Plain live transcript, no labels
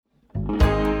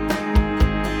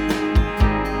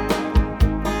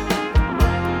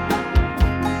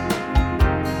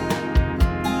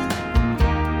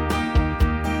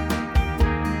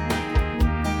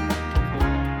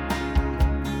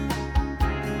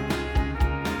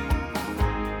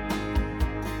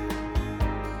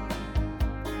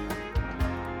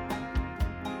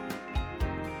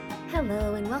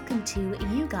Hello and welcome to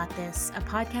You Got This, a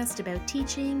podcast about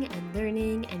teaching and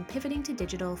learning and pivoting to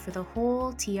digital for the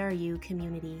whole TRU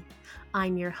community.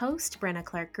 I'm your host, Brenna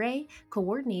Clark-Gray,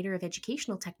 Coordinator of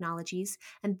Educational Technologies,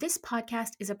 and this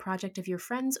podcast is a project of your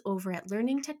friends over at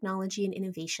Learning Technology and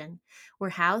Innovation. We're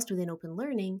housed within Open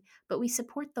Learning, but we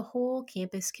support the whole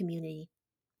campus community.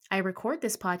 I record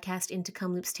this podcast in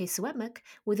Tk'emlúps te Secwépemc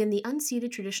within the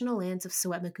unceded traditional lands of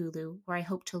Secwepemcúlecw, where I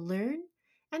hope to learn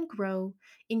and grow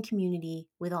in community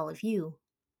with all of you.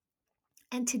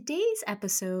 And today's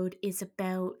episode is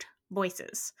about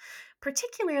voices,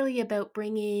 particularly about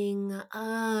bringing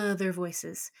other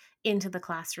voices into the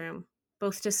classroom,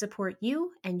 both to support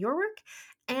you and your work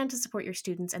and to support your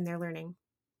students and their learning.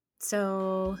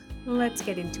 So let's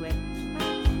get into it.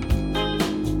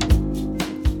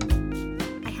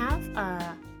 I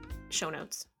have show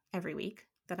notes every week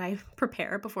that I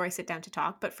prepare before I sit down to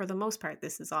talk, but for the most part,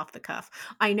 this is off the cuff.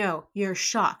 I know, you're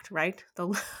shocked, right?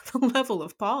 The level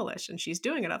of polish, and she's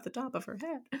doing it off the top of her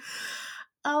head.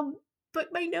 But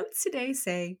my notes today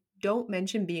say, don't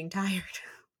mention being tired.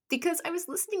 Because I was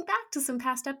listening back to some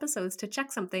past episodes to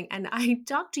check something, and I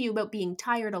talked to you about being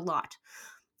tired a lot.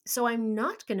 So I'm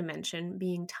not going to mention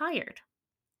being tired.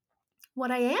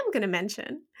 What I am going to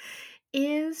mention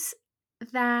is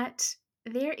that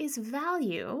there is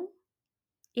value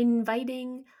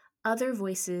inviting other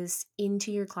voices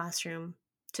into your classroom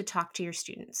to talk to your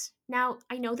students. Now,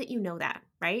 I know that you know that,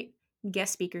 right?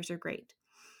 Guest speakers are great.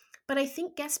 But I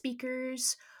think guest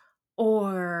speakers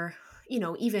or,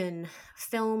 even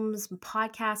films,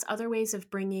 podcasts, other ways of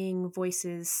bringing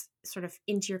voices sort of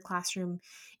into your classroom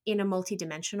in a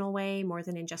multidimensional way more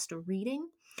than in just a reading,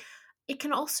 it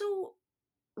can also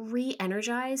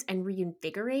re-energize and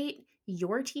reinvigorate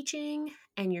your teaching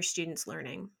and your students'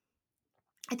 learning.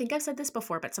 I think I've said this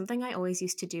before, but something I always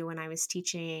used to do when I was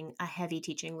teaching a heavy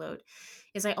teaching load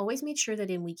is I always made sure that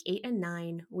in week 8 and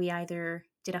 9, we either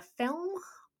did a film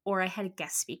or I had a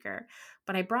guest speaker,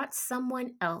 but I brought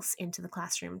someone else into the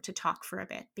classroom to talk for a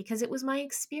bit because it was my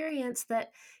experience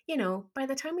that, by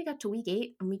the time we got to week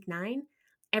 8 and week 9,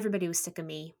 everybody was sick of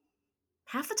me.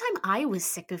 Half the time I was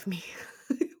sick of me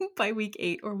by week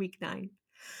 8 or week 9.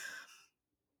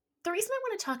 The reason I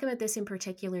want to talk about this in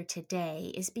particular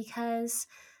today is because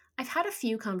I've had a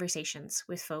few conversations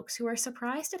with folks who are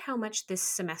surprised at how much this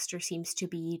semester seems to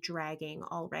be dragging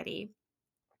already.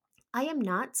 I am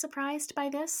not surprised by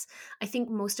this. I think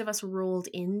most of us rolled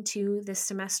into this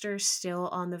semester still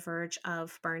on the verge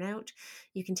of burnout.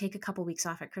 You can take a couple weeks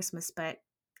off at Christmas, but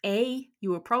A,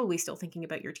 you were probably still thinking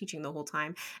about your teaching the whole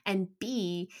time, and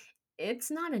B,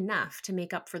 it's not enough to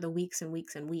make up for the weeks and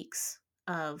weeks and weeks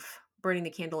of burning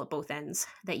the candle at both ends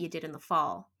that you did in the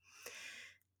fall.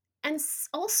 And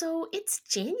also, it's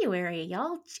January,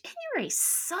 y'all. January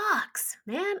sucks,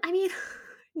 man. I mean,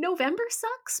 November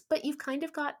sucks, but you've kind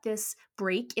of got this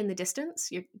break in the distance.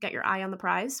 You've got your eye on the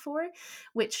prize for,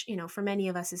 which, for many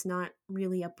of us is not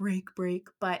really a break,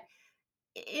 but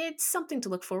it's something to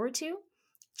look forward to.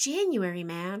 January,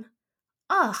 man.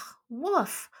 Ugh,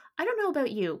 woof. I don't know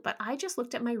about you, but I just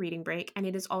looked at my reading break and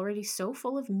it is already so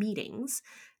full of meetings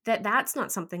that that's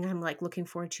not something I'm looking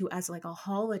forward to as a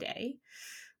holiday.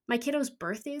 My kiddo's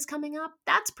birthday is coming up.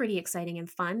 That's pretty exciting and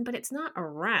fun, but it's not a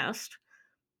rest.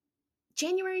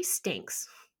 January stinks.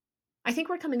 I think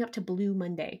we're coming up to Blue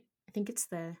Monday. I think it's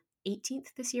the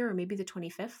 18th this year or maybe the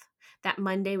 25th. That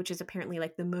Monday, which is apparently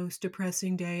the most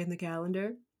depressing day in the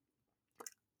calendar.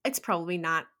 It's probably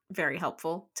not very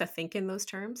helpful to think in those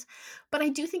terms, but I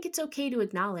do think it's okay to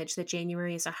acknowledge that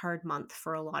January is a hard month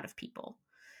for a lot of people.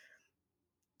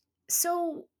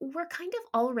 So we're kind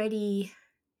of already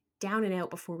down and out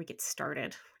before we get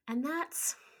started, and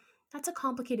that's a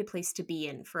complicated place to be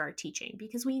in for our teaching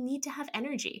because we need to have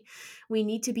energy. We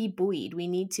need to be buoyed. We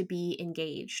need to be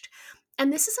engaged.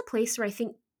 And this is a place where I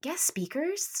think guest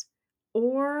speakers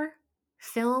or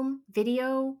film,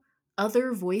 video,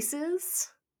 other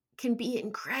voices can be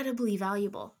incredibly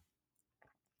valuable.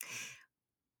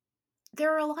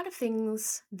 There are a lot of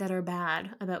things that are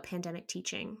bad about pandemic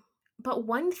teaching, but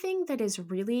one thing that is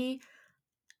really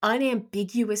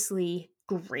unambiguously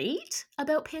great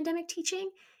about pandemic teaching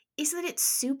is that it's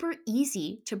super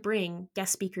easy to bring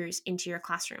guest speakers into your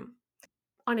classroom.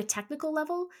 On a technical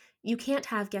level, you can't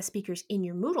have guest speakers in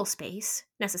your Moodle space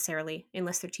necessarily,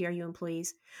 unless they're TRU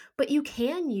employees, but you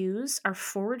can use our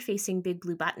forward-facing big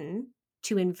blue button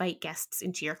to invite guests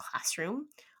into your classroom.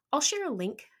 I'll share a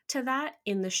link to that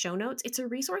in the show notes. It's a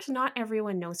resource not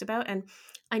everyone knows about, and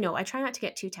I know I try not to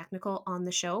get too technical on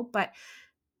the show, but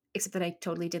except that I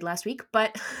totally did last week,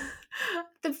 but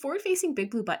the forward-facing big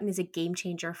blue button is a game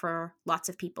changer for lots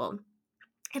of people.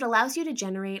 It allows you to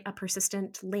generate a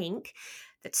persistent link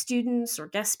that students or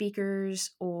guest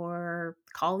speakers or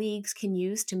colleagues can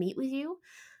use to meet with you.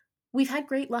 We've had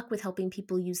great luck with helping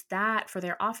people use that for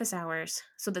their office hours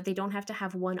so that they don't have to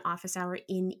have one office hour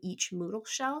in each Moodle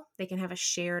shell. They can have a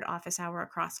shared office hour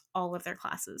across all of their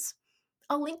classes.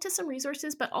 I'll link to some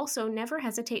resources, but also never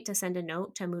hesitate to send a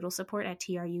note to Moodle support at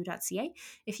tru.ca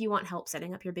if you want help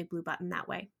setting up your Big Blue Button that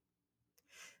way.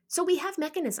 So we have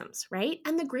mechanisms, right?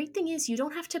 And the great thing is you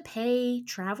don't have to pay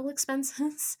travel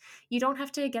expenses. You don't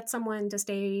have to get someone to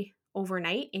stay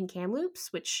overnight in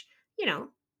Kamloops, which,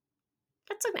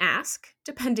 that's an ask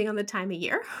depending on the time of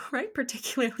year, right?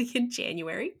 Particularly in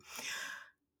January.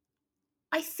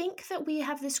 I think that we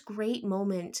have this great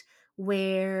moment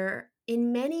where,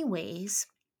 in many ways,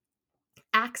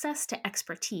 access to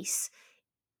expertise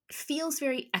feels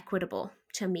very equitable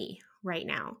to me right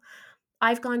now.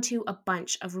 I've gone to a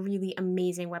bunch of really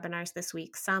amazing webinars this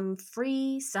week, some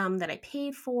free, some that I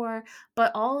paid for,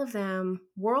 but all of them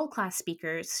world-class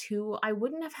speakers who I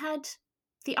wouldn't have had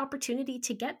the opportunity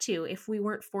to get to if we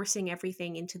weren't forcing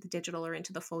everything into the digital or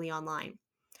into the fully online.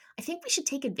 I think we should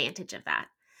take advantage of that.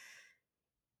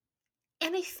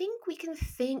 And I think we can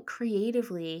think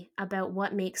creatively about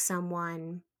what makes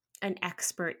someone an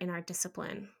expert in our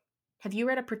discipline. Have you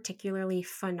read a particularly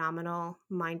phenomenal,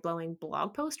 mind blowing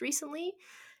blog post recently?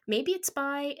 Maybe it's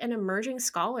by an emerging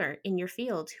scholar in your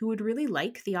field who would really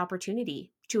like the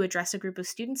opportunity to address a group of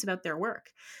students about their work.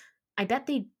 I bet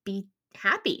they'd be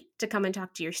happy to come and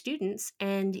talk to your students,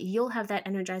 and you'll have that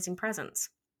energizing presence.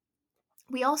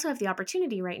 We also have the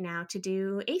opportunity right now to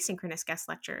do asynchronous guest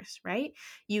lectures, right?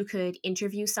 You could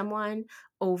interview someone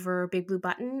over Big Blue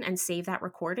Button and save that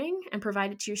recording and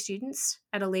provide it to your students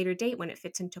at a later date when it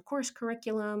fits into course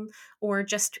curriculum or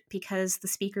just because the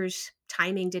speaker's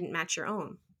timing didn't match your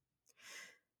own.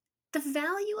 The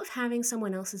value of having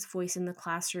someone else's voice in the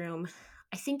classroom,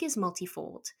 I think, is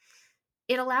multifold.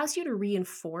 It allows you to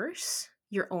reinforce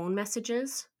your own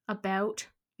messages about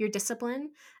your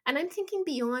discipline. And I'm thinking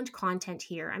beyond content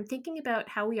here. I'm thinking about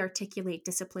how we articulate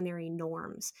disciplinary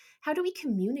norms. How do we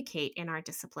communicate in our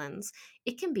disciplines?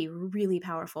 It can be really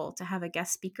powerful to have a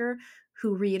guest speaker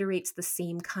who reiterates the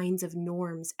same kinds of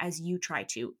norms as you try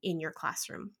to in your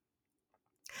classroom.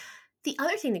 The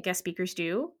other thing that guest speakers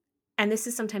do, and this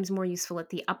is sometimes more useful at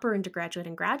the upper undergraduate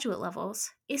and graduate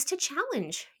levels, is to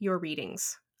challenge your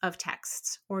readings of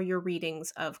texts or your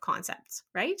readings of concepts,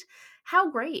 right? How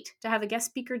great to have a guest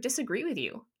speaker disagree with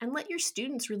you and let your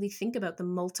students really think about the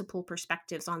multiple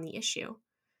perspectives on the issue.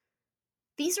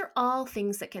 These are all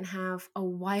things that can have a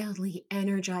wildly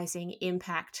energizing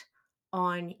impact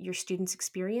on your students'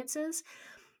 experiences.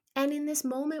 And in this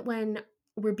moment when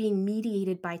we're being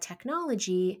mediated by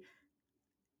technology,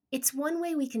 it's one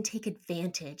way we can take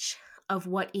advantage of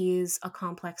what is a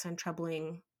complex and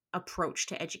troubling approach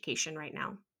to education right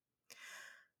now.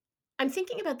 I'm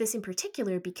thinking about this in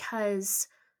particular because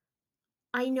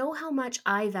I know how much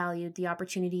I valued the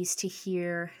opportunities to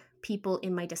hear people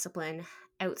in my discipline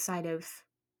outside of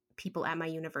people at my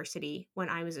university when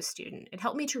I was a student. It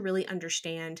helped me to really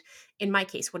understand, in my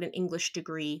case, what an English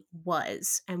degree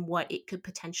was and what it could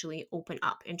potentially open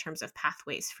up in terms of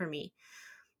pathways for me.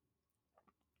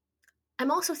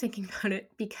 I'm also thinking about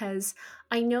it because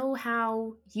I know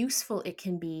how useful it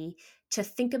can be to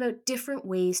think about different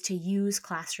ways to use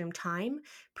classroom time,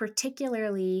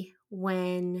 particularly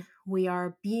when we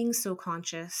are being so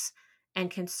conscious and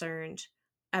concerned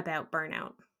about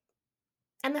burnout.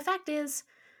 And the fact is,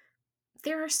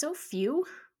 there are so few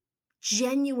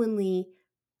genuinely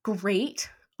great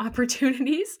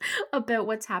opportunities about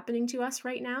what's happening to us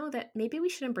right now that maybe we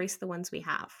should embrace the ones we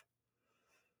have.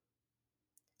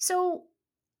 So,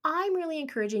 I'm really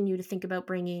encouraging you to think about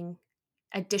bringing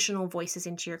additional voices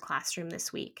into your classroom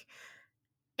this week.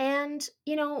 And,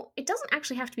 it doesn't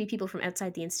actually have to be people from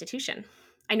outside the institution.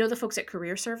 I know the folks at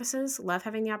Career Services love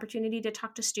having the opportunity to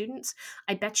talk to students.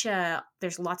 I bet you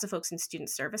there's lots of folks in Student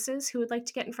Services who would like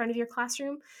to get in front of your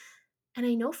classroom. And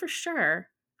I know for sure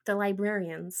the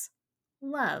librarians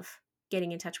love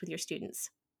getting in touch with your students.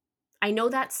 I know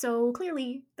that so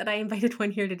clearly that I invited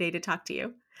one here today to talk to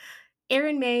you.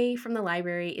 Erin May from the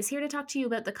library is here to talk to you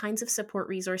about the kinds of support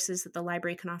resources that the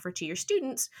library can offer to your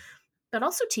students, but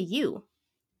also to you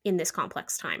in this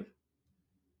complex time.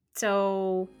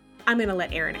 So I'm going to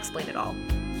let Erin explain it all.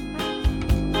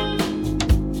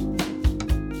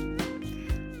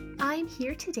 I'm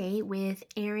here today with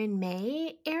Erin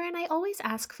May. Erin, I always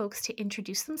ask folks to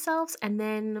introduce themselves and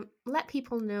then let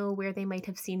people know where they might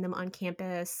have seen them on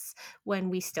campus when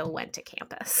we still went to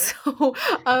campus. So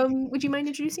would you mind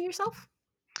introducing yourself?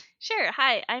 Sure.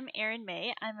 Hi, I'm Erin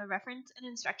May. I'm a reference and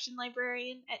instruction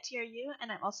librarian at TRU,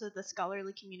 and I'm also the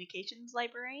scholarly communications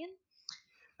librarian.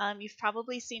 You've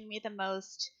probably seen me the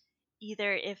most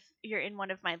either if you're in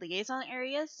one of my liaison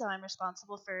areas, so I'm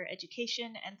responsible for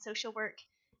education and social work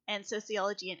and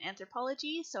sociology and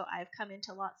anthropology, so I've come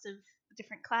into lots of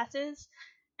different classes,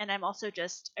 and I'm also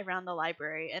just around the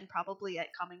library and probably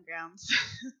at Common Grounds.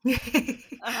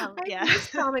 I Yeah, miss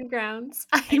Common Grounds.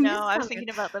 I I miss know. I was Common. thinking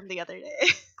about them the other day.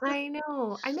 I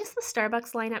know. I miss the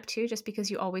Starbucks lineup too, just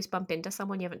because you always bump into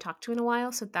someone you haven't talked to in a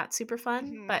while, so that's super fun.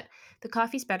 Mhm. But the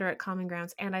coffee's better at Common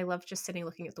Grounds, and I love just sitting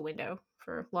looking at the window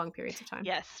for long periods of time.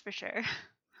 Yes, for sure.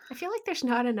 I feel like there's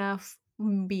not enough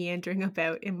meandering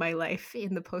about in my life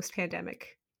in the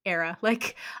post-pandemic era.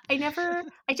 Like I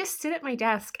just sit at my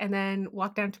desk and then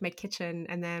walk down to my kitchen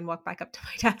and then walk back up to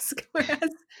my desk. Whereas,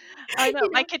 I know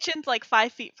you my know, kitchen's like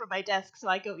 5 feet from my desk, so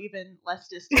I go even less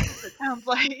distance. It sounds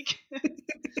like.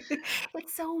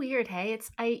 it's so weird, hey?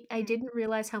 I Mhm. didn't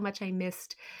realize how much I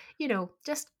missed,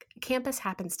 just campus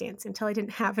happenstance until I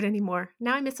didn't have it anymore.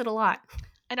 Now I miss it a lot.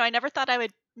 I know I never thought I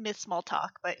would miss small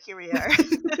talk, but here we are.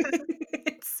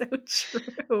 It's so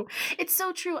true. It's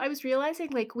so true. I was realizing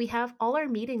like we have all our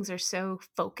meetings are so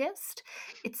focused.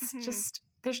 It's Mhm. just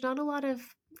there's not a lot of,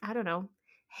 I don't know,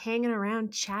 hanging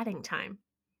around chatting time.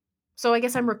 So I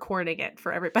guess I'm recording it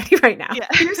for everybody right now. Yeah.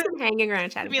 Here's some hanging around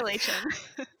chatting time. Simulation.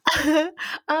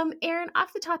 Aaron,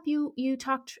 off the top, you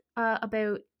talked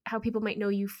about how people might know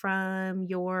you from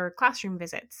your classroom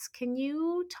visits. Can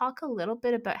you talk a little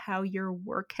bit about how your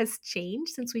work has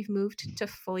changed since we've moved to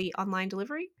fully online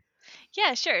delivery?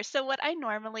 Yeah, sure. So what I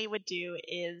normally would do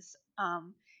is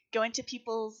go into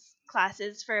people's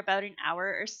classes for about an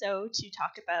hour or so to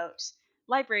talk about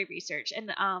library research,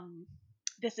 and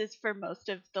this is for most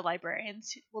of the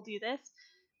librarians who will do this.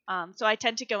 So I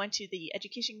tend to go into the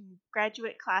education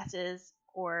graduate classes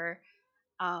or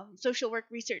social work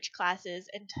research classes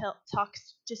and talk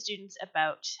to students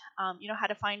about how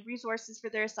to find resources for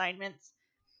their assignments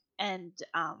and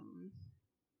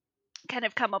kind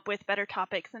of come up with better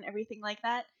topics and everything like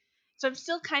that. So I'm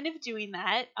still kind of doing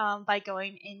that by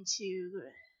going into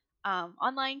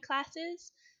online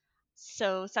classes.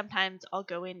 So sometimes I'll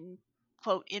go in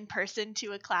quote in person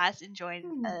to a class and join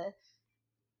Hmm. a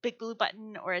Big Blue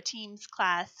Button or a Teams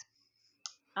class.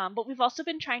 But we've also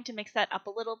been trying to mix that up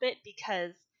a little bit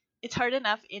because it's hard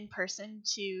enough in person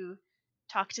to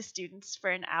talk to students for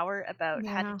an hour about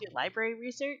how to Yeah. do library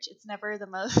research. It's never the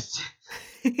most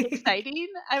exciting,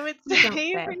 I would You don't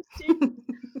say, for say. students.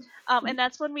 And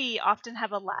that's when we often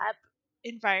have a lab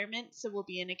environment. So we'll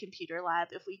be in a computer lab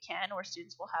if we can, or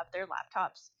students will have their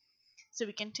laptops. So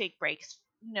we can take breaks,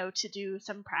 to do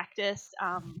some practice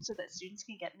so that students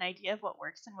can get an idea of what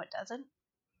works and what doesn't.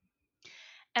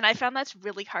 And I found that's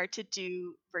really hard to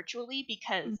do virtually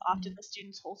because often Mhm. the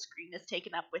student's whole screen is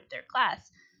taken up with their class.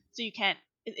 So you can't,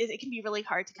 it can be really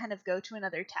hard to kind of go to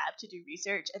another tab to do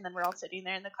research. And then we're all sitting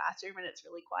there in the classroom and it's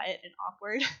really quiet and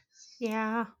awkward.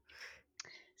 Yeah.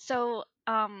 So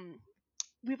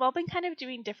we've all been kind of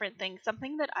doing different things.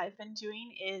 Something that I've been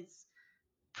doing is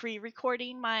pre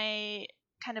recording my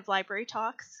kind of library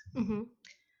talks, Mhm.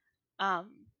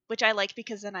 which I like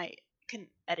because then I can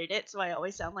edit it, so I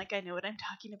always sound like I know what I'm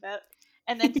talking about.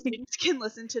 And then students can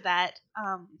listen to that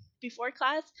before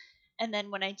class. And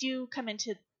then when I do come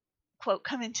into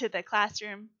the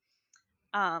classroom,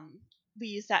 um, we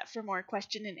use that for more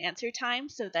question and answer time,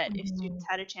 so that if students Mhm.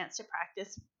 had a chance to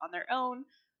practice on their own,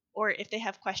 or if they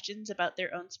have questions about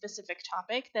their own specific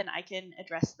topic, then I can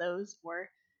address those or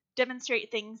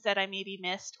demonstrate things that I maybe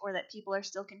missed or that people are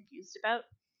still confused about.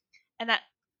 And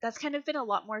that's kind of been a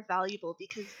lot more valuable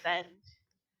because then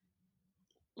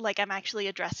like I'm actually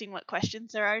addressing what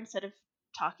questions there are instead of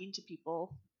talking to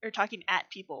people or talking at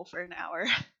people for an hour.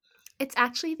 It's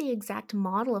actually the exact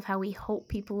model of how we hope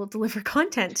people will deliver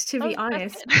content, to be Oh, that's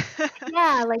honest. good.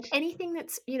 Yeah, like anything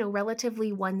that's,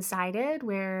 relatively one-sided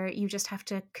where you just have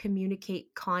to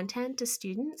communicate content to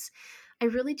students, I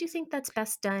really do think that's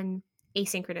best done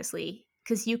asynchronously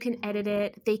because you can edit Mhm.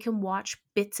 it, they can watch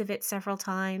bits of it several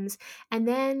times, and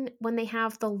then when they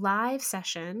have the live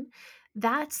session,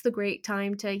 that's the great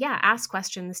time to, yeah, ask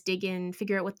questions, dig in,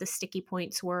 figure out what the sticky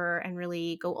points were, and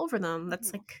really go over them.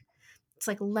 That's Mhm. like it's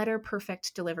like letter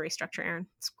perfect delivery structure, Aaron.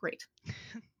 It's great.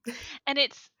 And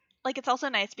it's also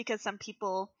nice because some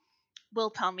people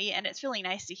will tell me, and it's really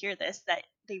nice to hear this, that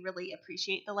they really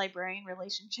appreciate the librarian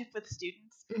relationship with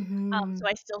students. So Mhm.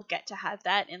 I still get to have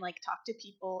that and like talk to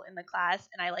people in the class,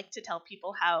 and I like to tell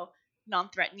people how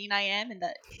non-threatening I am and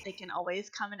that they can always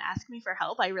come and ask me for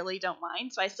help. I really don't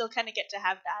mind, so I still kind of get to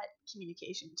have that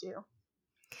communication too.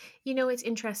 It's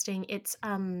interesting. It's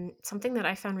something that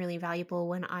I found really valuable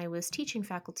when I was teaching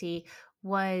faculty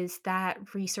was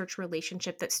that research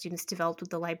relationship that students developed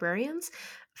with the librarians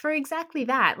for exactly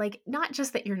that. Like, not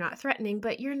just that you're not threatening,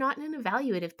 but you're not in an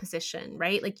evaluative position,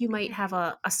 right? Like, you might have Mhm.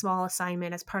 a small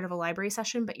assignment as part of a library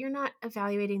session, but you're not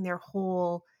evaluating their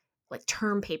whole like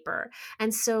term paper.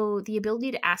 And so the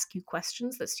ability to ask you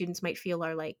questions that students might feel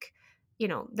are like,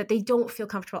 that they don't feel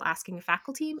comfortable asking a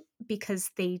faculty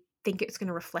because they think it's going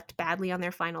to reflect badly on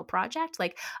their final project.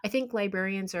 Like, I think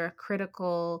librarians are a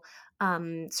critical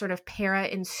sort of para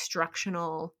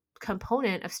instructional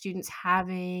component of students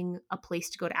having a place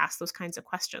to go to ask those kinds of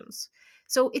questions.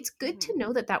 So it's good to Mhm.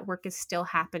 know that that work is still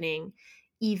happening,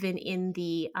 even in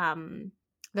the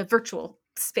virtual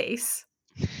space.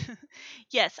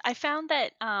 Yes, I found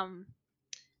that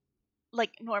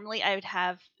like normally I would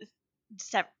have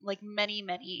like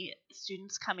many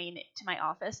students coming to my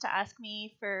office to ask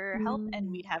me for help, and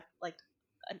Mm, we'd have like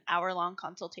an hour long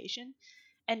consultation.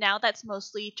 And now that's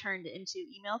mostly turned into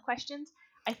email questions.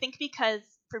 I think because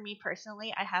for me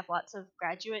personally, I have lots of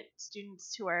graduate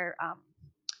students who are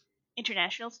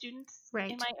international students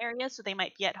in right. my area, so they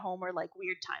might be at home or like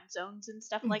weird time zones and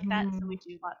stuff like that. So we Hmm.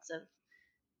 do lots of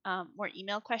more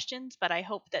email questions, but I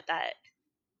hope that that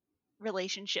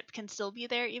relationship can still be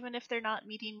there even if they're not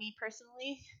meeting me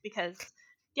personally, because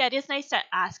yeah, it is nice to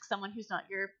ask someone who's not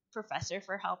your professor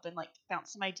for help and like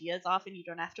bounce some ideas off, and you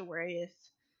don't have to worry if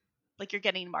like you're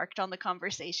getting marked on the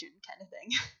conversation kind of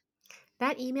thing.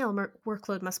 That email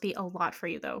workload must be a lot for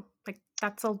you, though. Like,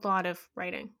 that's a lot of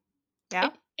writing.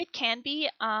 Yeah. It can be.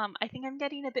 I think I'm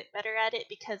getting a bit better at it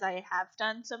because I have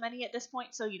done so many at this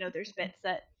point. So there's bits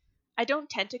that I don't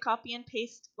tend to copy and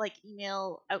paste like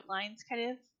email outlines,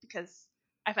 kind of, because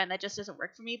I find that just doesn't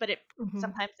work for me. But it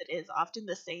Hmm. sometimes it is often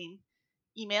the same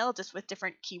email, just with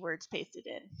different keywords pasted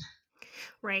in.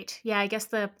 Right. Yeah, I guess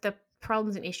the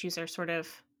problems and issues are sort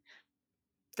of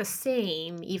the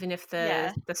same, even if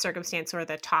the Yeah. the circumstance or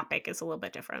the topic is a little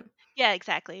bit different. Yeah.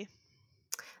 Exactly.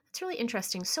 It's really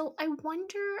interesting. So I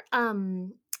wonder,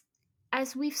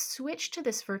 as we've switched to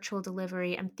this virtual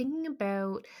delivery, I'm thinking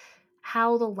about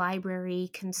how the library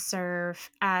can serve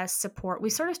as support. We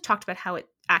sort of talked about how it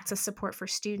acts as support for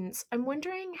students. I'm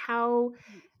wondering how,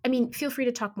 I mean, feel free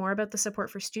to talk more about the support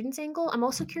for students angle. I'm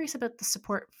also curious about the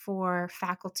support for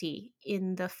faculty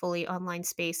in the fully online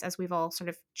space as we've all sort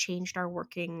of changed our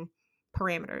working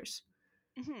parameters.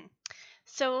 Hmm.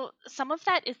 So some of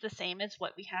that is the same as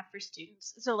what we have for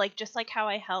students. So like just like how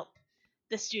I help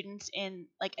the students in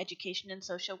like education and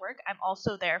social work, I'm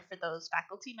also there for those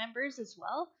faculty members as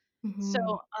well. So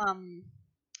Hmm.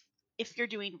 if you're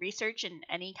doing research in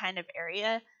any kind of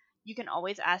area, you can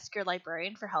always ask your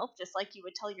librarian for help, just like you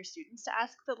would tell your students to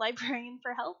ask the librarian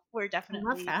for help. We're I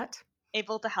love definitely that.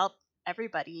 able to help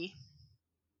everybody.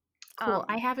 Cool.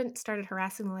 I Um, haven't started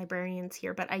harassing the librarians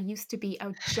here, but I used to be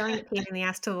a giant pain in the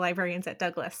ass to the librarians at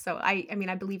Douglas. So I mean,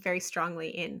 I believe very strongly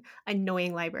in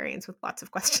annoying librarians with lots of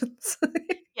questions.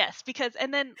 Yes, because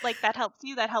and then like that helps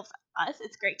you, that helps us.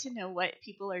 It's great to know what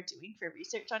people are doing for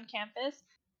research on campus.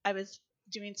 I was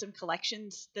doing some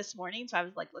collections this morning, so I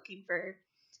was like looking for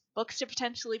books to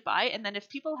potentially buy, and then if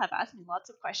people have asked me lots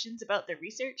of questions about their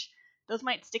research, those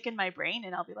might stick in my brain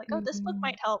and I'll be like, "Oh, this book Mhm.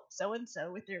 might help so and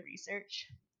so with their research."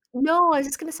 No, I was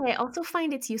just going to say, I also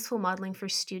find it's useful modeling for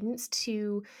students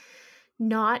to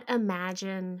not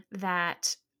imagine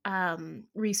that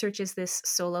research is this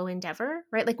solo endeavor,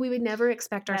 right? Like, we would never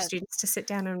expect our Yes. students to sit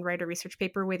down and write a research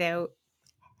paper without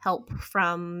help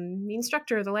from the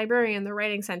instructor, the librarian, the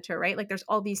writing center, right? Like, there's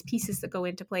all these pieces that go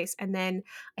into place. And then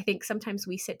I think sometimes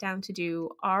we sit down to do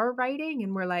our writing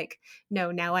and we're like,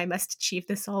 no, now I must achieve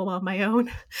this all on my own.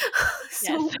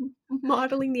 Yes. So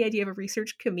modeling the idea of a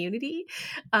research community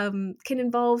can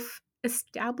involve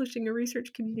establishing a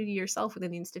research community yourself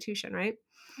within the institution, right?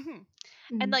 Mhm.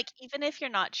 And Mm. like even if you're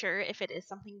not sure if it is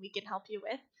something we can help you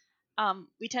with,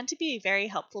 we tend to be very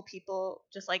helpful people,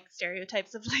 just like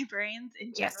stereotypes of librarians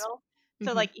in Yes. general.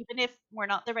 So Hmm. like even if we're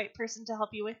not the right person to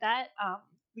help you with that,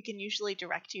 we can usually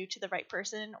direct you to the right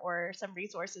person or some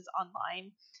resources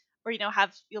online, or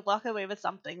have you'll walk away with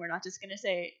something. We're not just gonna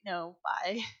say no,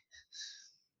 bye.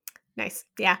 Nice.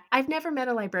 Yeah. I've never met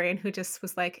a librarian who just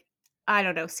was like, I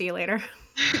don't know, see you later.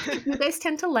 You guys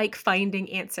tend to like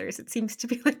finding answers. It seems to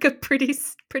be like a pretty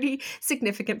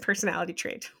significant personality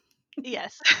trait.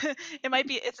 Yes,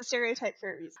 it's a stereotype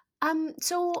for a reason.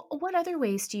 So what other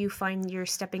ways do you find you're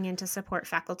stepping in to support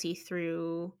faculty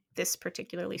through this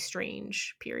particularly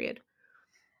strange period?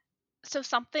 So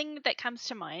something that comes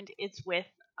to mind is with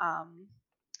um,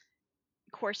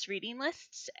 course reading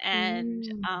lists and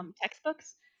Mm.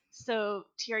 textbooks. So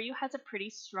TRU has a pretty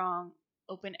strong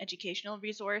open educational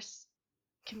resource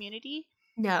community.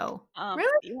 No.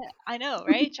 Really? Yeah, I know,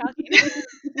 right? Shocking.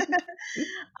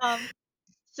 um,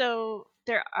 so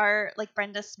there are, like,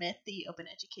 Brenda Smith, the open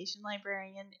education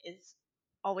librarian, is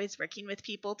always working with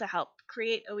people to help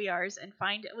create OERs and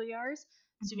find OERs.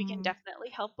 So we can Mhm. definitely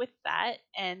help with that.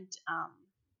 And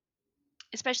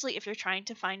especially if you're trying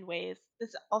to find ways,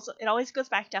 this also, it always goes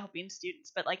back to helping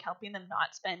students, but like helping them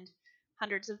not spend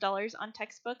hundreds of dollars on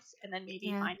textbooks, and then maybe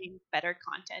Yeah. finding better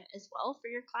content as well for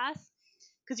your class,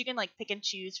 because you can like pick and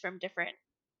choose from different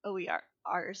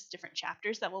OERs, different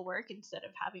chapters that will work instead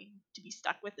of having to be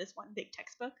stuck with this one big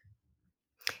textbook.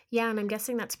 Yeah, and I'm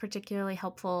guessing that's particularly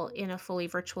helpful in a fully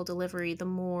virtual delivery. The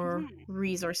more Hmm.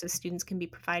 resources students can be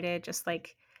provided, just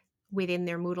like within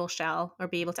their Moodle shell or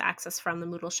be able to access from the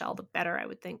Moodle shell, the better, I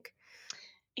would think.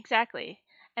 Exactly.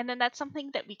 And then that's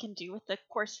something that we can do with the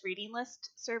course reading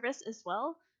list service as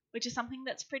well, which is something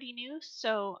that's pretty new.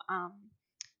 So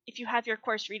if you have your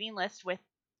course reading list with,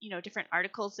 different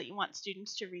articles that you want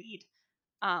students to read,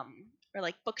 or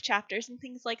like book chapters and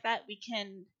things like that, we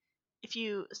can, if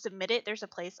you submit it, there's a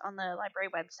place on the library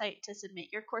website to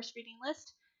submit your course reading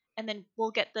list, and then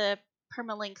we'll get the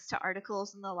permalinks to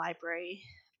articles in the library.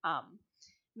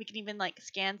 We can even like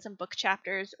scan some book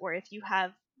chapters, or if you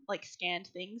have like scanned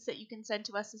things that you can send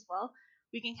to us as well,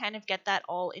 we can kind of get that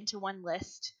all into one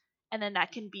list, and then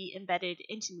that can be embedded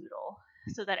into Moodle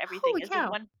so that everything Holy is in cow.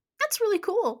 one. That's really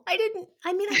cool. I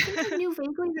mean, I think I knew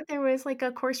vaguely that there was like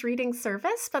a course reading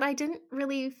service, but I didn't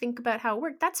really think about how it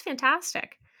worked. That's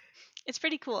fantastic. It's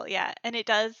pretty cool, yeah. And it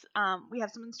does. We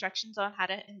have some instructions on how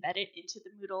to embed it into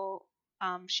the Moodle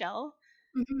shell.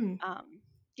 Mhm. Um,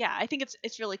 yeah, I think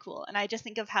it's really cool, and I just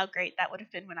think of how great that would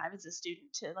have been when I was a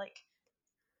student to like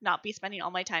not be spending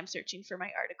all my time searching for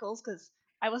my articles, because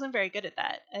I wasn't very good at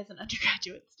that as an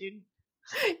undergraduate student.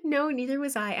 No, neither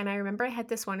was I. And I remember I had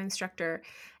this one instructor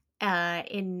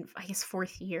in I guess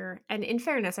fourth year. And in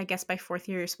fairness, I guess by fourth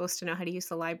year you're supposed to know how to use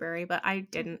the library, but I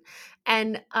Mhm. didn't.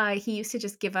 And he used to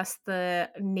just give us the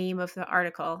name of the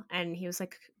article, and he was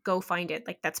like, "Go find it.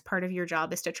 Like that's part of your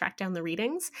job is to track down the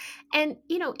readings." And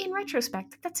in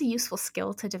retrospect, that's a useful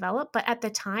skill to develop. But at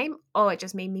the time, oh, it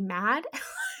just made me mad.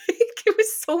 It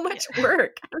was so Yeah. much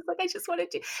work. I was like, I just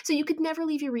wanted to. So you could never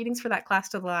leave your readings for that class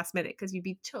to the last minute because you'd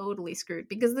be totally screwed.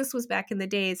 Because this was back in the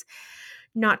days,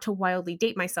 not to wildly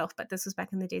date myself, but this was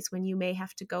back in the days when you may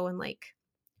have to go and like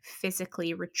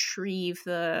physically retrieve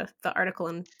the article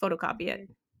and photocopy it.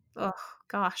 Mhm. Oh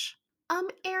gosh.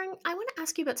 Erin, I want to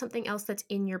ask you about something else that's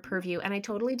in your purview, and I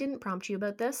totally didn't prompt you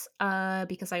about this,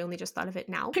 because I only just thought of it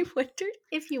now. I wondered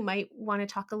if you might want to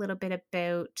talk a little bit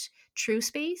about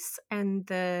TrueSpace and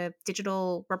the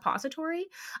digital repository,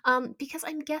 because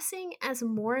I'm guessing as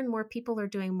more and more people are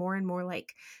doing more and more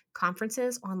like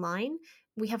conferences online,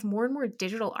 we have more and more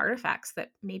digital artifacts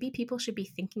that maybe people should be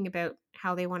thinking about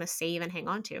how they want to save and hang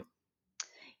on to.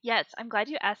 Yes, I'm glad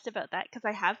you asked about that, because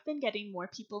I have been getting more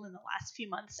people in the last few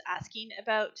months asking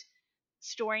about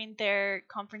storing their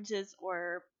conferences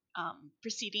or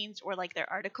proceedings or like their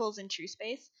articles in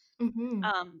TrueSpace. Hmm.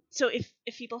 So if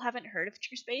people haven't heard of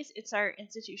TrueSpace, it's our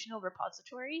institutional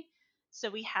repository.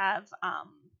 So we have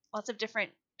lots of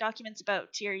different documents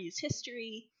about TRU's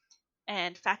history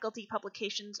and faculty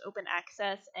publications, open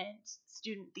access, and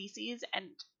student theses, and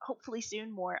hopefully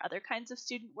soon more other kinds of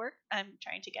student work. I'm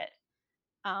trying to get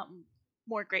um,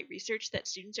 more great research that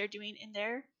students are doing in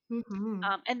there. Hmm.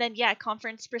 And then, yeah,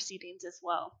 conference proceedings as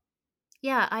well.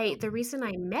 Yeah, So, the reason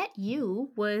I met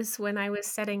you was when I was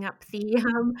setting up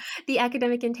the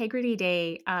Academic Integrity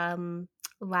Day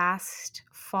last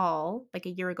fall, like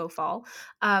a year ago fall.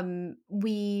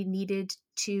 We needed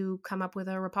to come up with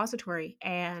a repository,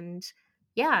 and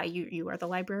yeah, you are the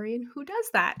librarian who does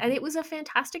that. And it was a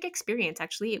fantastic experience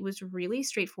actually. It was really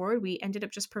straightforward. We ended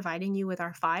up just providing you with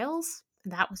our files,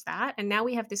 and that was that. And now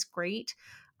we have this great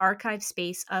archive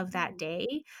space of that mhm,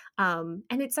 day. And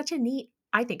it's such a neat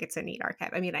I think it's a neat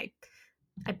archive. I mean, I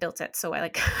built it, so I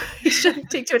like I shouldn't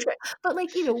take too much credit. But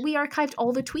like, we archived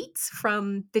all the tweets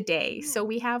from the day. So mhm,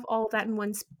 we have all that in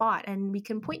one spot and we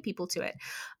can point people to it.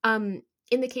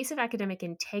 In the case of academic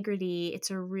integrity,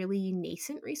 it's a really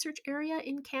nascent research area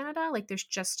in Canada. Like there's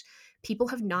just people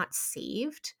have not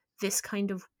saved this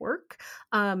kind of work.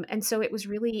 And so it was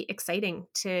really exciting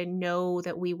to know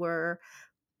that we were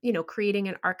creating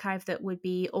an archive that would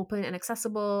be open and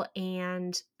accessible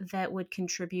and that would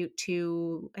contribute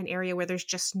to an area where there's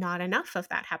just not enough of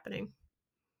that happening.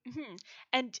 mhm.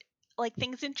 And like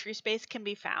things in TrueSpace can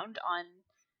be found on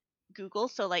Google,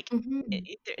 so like Mhm.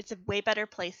 it's a way better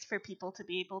place for people to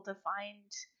be able to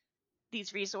find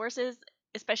these resources,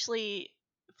 especially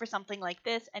for something like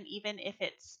this. And even if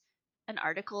it's an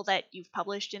article that you've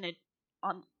published in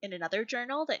another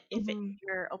journal, that if Mhm.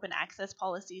 your open access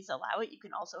policies allow it, you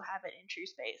can also have it in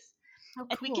TrueSpace.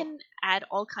 Oh, And we cool. can add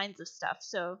all kinds of stuff.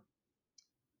 So,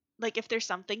 like, if there's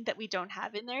something that we don't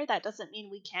have in there, that doesn't mean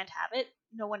we can't have it.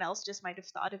 No one else just might have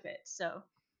thought of it. So,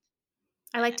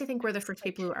 I like to think we're the it's first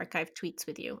like people who archived tweets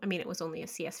with you. I mean, it was only a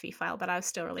CSV file, but I was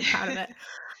still really proud of it.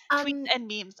 tweets Um, and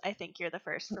memes, I think you're the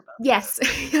first for both of yes, those.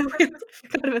 I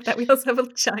forgot about that. We also have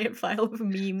a giant file of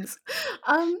memes.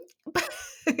 But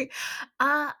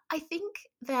I think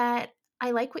that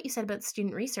I like what you said about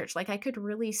student research. Like, I could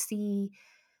really see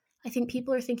I think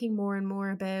people are thinking more and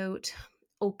more about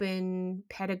open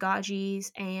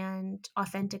pedagogies and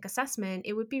authentic assessment.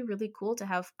 It would be really cool to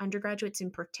have undergraduates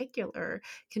in particular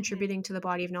Mhm. contributing to the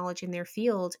body of knowledge in their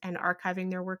field and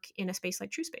archiving their work in a space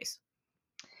like TrueSpace.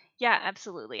 Yeah,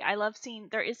 absolutely. I love seeing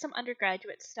there is some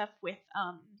undergraduate stuff with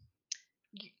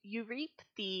UREAP,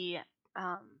 the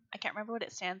I can't remember what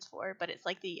it stands for, but it's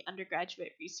like the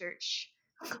undergraduate research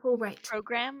Oh, right.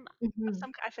 program of Mhm.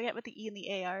 some I forget what the E and the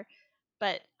A are,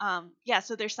 but yeah,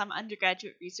 so there's some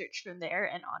undergraduate research from there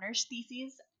and honors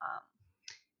theses.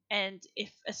 And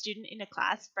if a student in a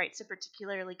class writes a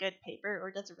particularly good paper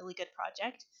or does a really good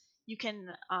project, you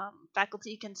can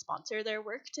faculty can sponsor their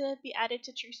work to be added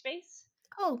to TrueSpace.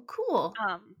 Oh, cool.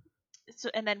 Um, so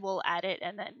and then we'll add it,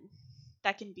 and then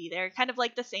that can be there, kind of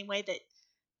like the same way that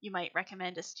you might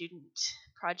recommend a student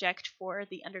project for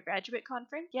the undergraduate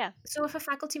conference. Yeah. So if a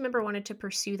faculty member wanted to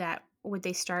pursue that, would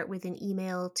they start with an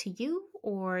email to you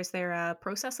or is there a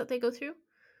process that they go through?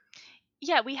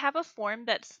 Yeah, we have a form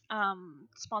that's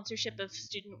sponsorship of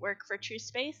student work for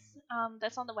TrueSpace,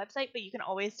 that's on the website, but you can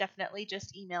always definitely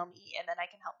just email me and then I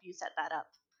can help you set that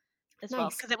up as well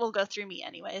Nice. because it will go through me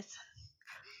anyways.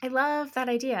 I love that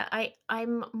idea.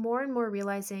 I'm more and more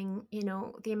realizing,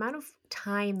 the amount of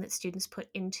time that students put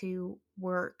into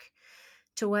work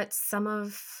to what some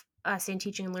of us in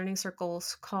teaching and learning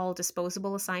circles call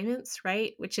disposable assignments,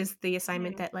 right? Which is the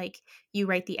assignment Mhm. that like you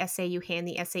write the essay, you hand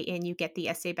the essay in, you get the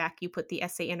essay back, you put the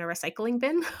essay in a recycling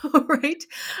bin, right?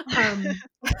 Um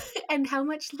and how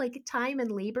much like time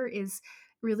and labor is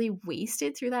really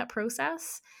wasted through that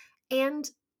process. And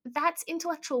that's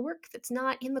intellectual work that's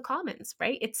not in the commons,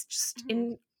 right? It's just Mhm.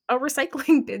 in a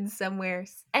recycling bin somewhere.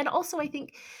 And also I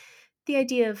think the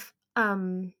idea of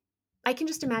I can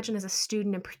just imagine as a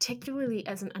student and particularly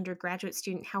as an undergraduate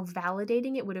student how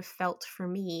validating it would have felt for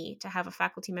me to have a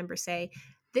faculty member say,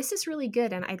 "This is really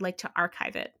good and I'd like to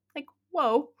archive it." Like,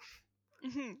 whoa.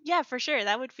 Yeah, for sure.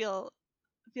 That would feel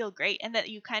great, and that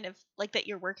you kind of like that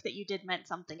your work that you did meant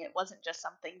something. It wasn't just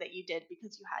something that you did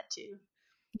because you had to.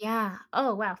 Yeah.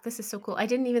 Oh, wow. This is so cool. I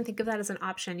didn't even think of that as an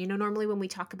option. Normally when we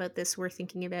talk about this, we're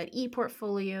thinking about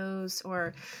e-portfolios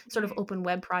or sort of Mhm. open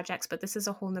web projects, but this is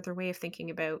a whole nother way of thinking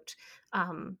about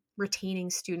retaining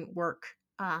student work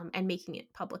and making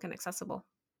it public and accessible.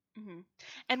 Mhm.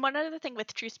 And one other thing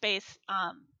with TrueSpace,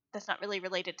 that's not really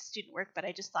related to student work, but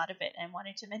I just thought of it and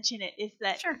wanted to mention it, is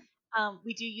that Sure.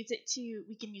 we can use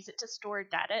it to store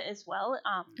data as well,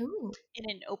 Ooh. in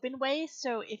an open way.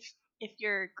 So if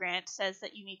your grant says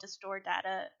that you need to store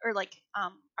data or like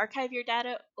archive your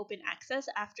data open access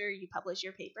after you publish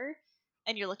your paper,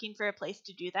 and you're looking for a place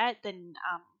to do that, then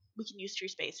we can use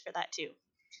TrueSpace for that too.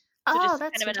 So Oh, just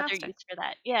that's kind of another fantastic. use for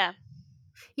that. Yeah.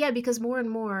 Yeah, because more and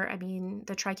more, I mean,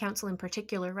 the Tri Council in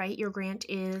particular, right? Your grant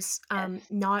is Yes.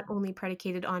 not only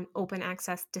predicated on open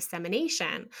access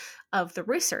dissemination of the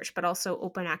research, but also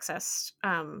open access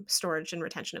storage and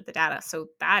retention of the data. So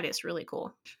that is really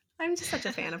cool. I'm just such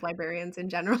a fan of librarians in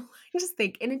general. I just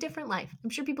think in a different life, I'm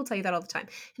sure people tell you that all the time.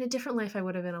 In a different life, I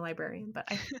would have been a librarian, but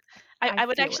I, I I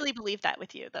would feel actually believe that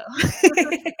with you though.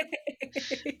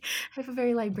 I have a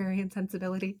very librarian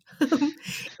sensibility.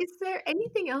 Is there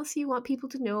anything else you want people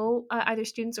to know, either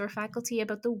students or faculty,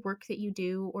 about the work that you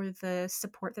do or the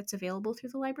support that's available through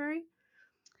the library?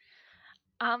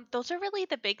 Those are really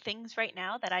the big things right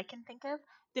now that I can think of.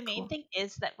 The main Cool. thing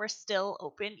is that we're still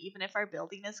open even if our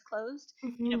building is closed.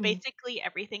 Hmm. Basically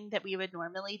everything that we would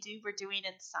normally do, we're doing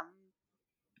in some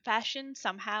fashion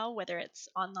somehow, whether it's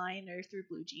online or through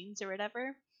Blue Jeans or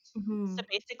whatever. So Hmm.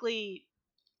 basically,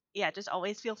 yeah, just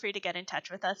always feel free to get in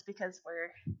touch with us because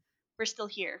we're still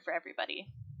here for everybody.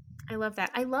 I love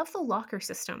that. I love the locker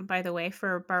system, by the way,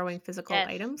 for borrowing physical Yes,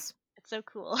 items. it's so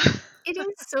cool. It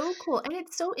is so cool and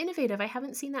it's so innovative. I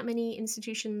haven't seen that many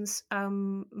institutions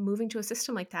moving to a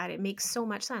system like that. It makes so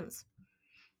much sense.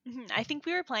 I think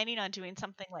we were planning on doing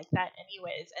something like that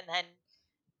anyways, and then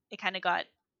it kind of got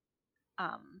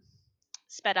um,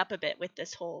 sped up a bit with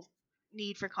this whole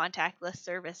need for contactless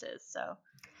services. So,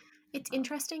 It's um,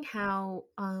 interesting how,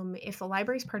 if the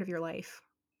library is part of your life,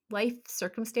 life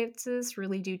circumstances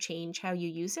really do change how you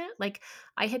use it. Like,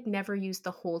 I had never used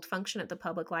the hold function at the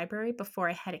public library before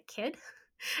I had a kid.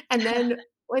 And then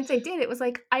once I did, it was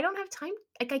like, I don't have time.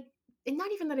 Like, and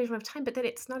not even that I don't have time, but that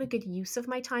it's not a good use of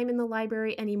my time in the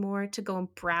library anymore to go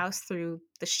and browse through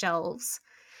the shelves.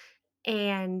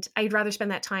 And I'd rather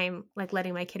spend that time like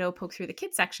letting my kiddo poke through the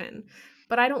kids section.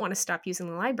 But I don't want to stop using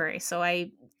the library. So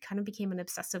I kind of became an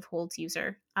obsessive holds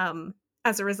user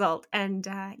as a result. And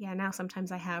yeah, now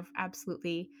sometimes I have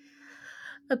absolutely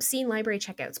obscene library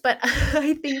checkouts. But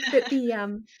I think that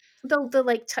the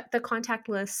like the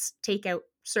contactless takeout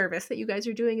service that you guys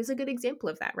are doing is a good example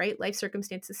of that, right? Life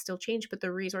circumstances still change, but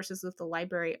the resources of the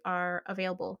library are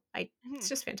available. It's Mhm.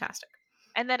 just fantastic.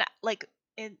 And then like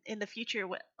in the future,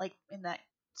 like in that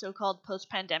so-called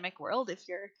post-pandemic world, if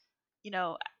you're, you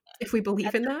know, If we believe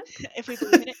at in the, that. if we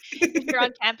believe in it, if you're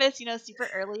on campus, super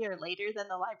early or later than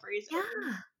the library is open,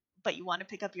 Yeah. but you want to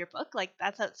pick up your book, like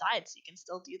that's outside, so you can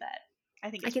still do that. I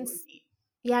think I it's can really neat.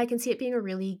 Yeah, I can see it being a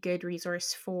really good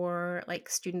resource for like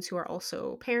students who are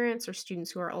also parents or students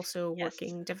who are also Yes.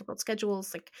 working difficult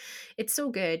schedules. Like, it's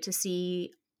so good to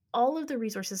see all of the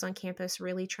resources on campus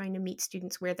really trying to meet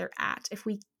students where they're at. If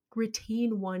we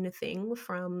retain one thing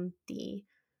from the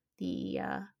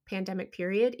pandemic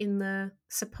period in the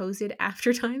supposed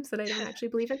after times that I don't actually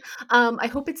believe in, I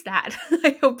hope it's that.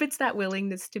 I hope it's that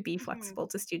willingness to be Mhm. flexible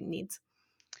to student needs.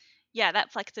 Yeah,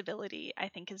 that flexibility I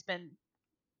think has been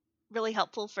really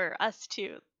helpful for us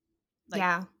too, like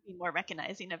Yeah. be more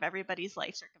recognizing of everybody's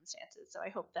life circumstances. So I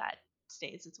hope that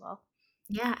stays as well.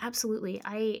 Yeah, absolutely.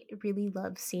 I really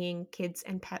love seeing kids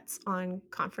and pets on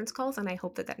conference calls, and I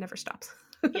hope that that never stops.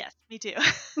 Yes, me too.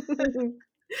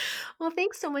 Well,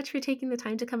 thanks so much for taking the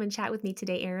time to come and chat with me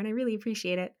today, Erin. I really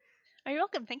appreciate it. Oh, you're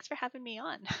welcome. Thanks for having me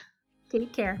on.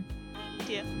 Take care. You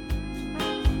too.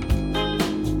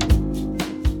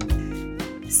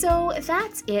 So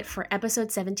that's it for episode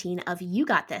 17 of You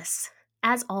Got This.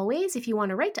 As always, if you want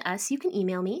to write to us, you can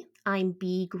email me. I'm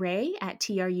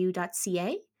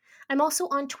bgray@tru.ca. I'm also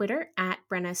on Twitter at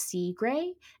Brenna C.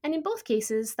 Gray, and in both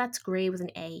cases, that's Gray with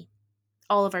an A.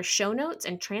 All of our show notes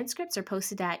and transcripts are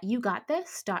posted at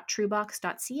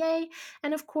yougotthis.truebox.ca,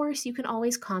 and of course, you can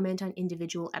always comment on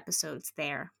individual episodes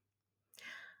there.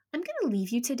 I'm going to leave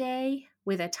you today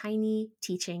with a tiny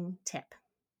teaching tip.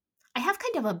 I have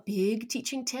kind of a big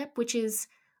teaching tip, which is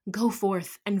go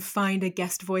forth and find a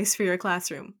guest voice for your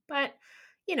classroom. But,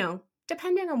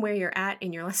 depending on where you're at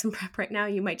in your lesson prep right now,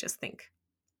 you might just think,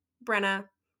 Brenna,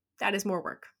 that is more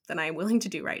work than I am willing to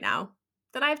do right now,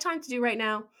 that I have time to do right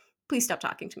now. Please stop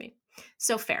talking to me.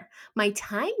 So fair. My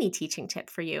tiny teaching tip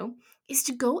for you is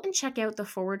to go and check out the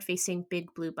forward facing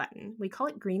big blue button. We call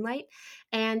it Greenlight,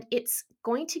 and it's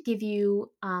going to give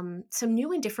you some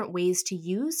new and different ways to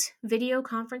use video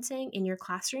conferencing in your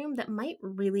classroom that might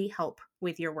really help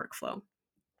with your workflow.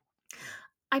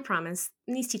 I promise,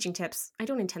 these teaching tips, I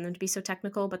don't intend them to be so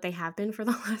technical, but they have been for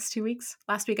the last 2 weeks.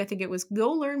 Last week, I think it was go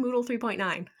learn Moodle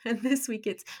 3.9, and this week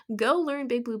it's go learn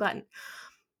Big Blue Button.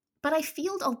 But I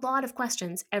field a lot of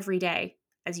questions every day,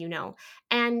 as you know,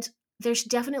 and there's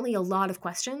definitely a lot of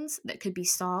questions that could be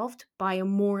solved by a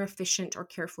more efficient or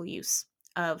careful use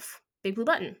of Big Blue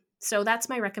Button. So that's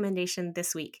my recommendation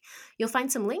this week. You'll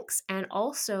find some links and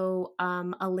also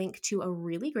a link to a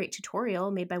really great tutorial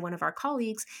made by one of our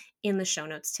colleagues in the show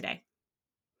notes today.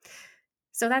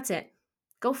 So that's it.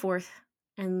 Go forth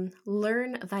and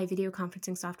learn thy video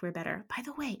conferencing software better. By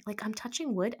the way, like, I'm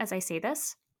touching wood as I say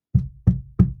this,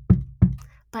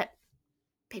 but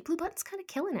Big Blue Button's kind of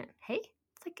killing it. Hey,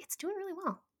 it's doing really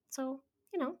well. So,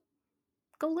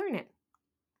 go learn it.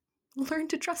 Learn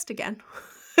to trust again.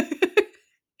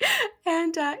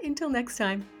 And until next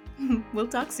time, we'll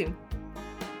talk soon.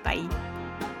 Bye.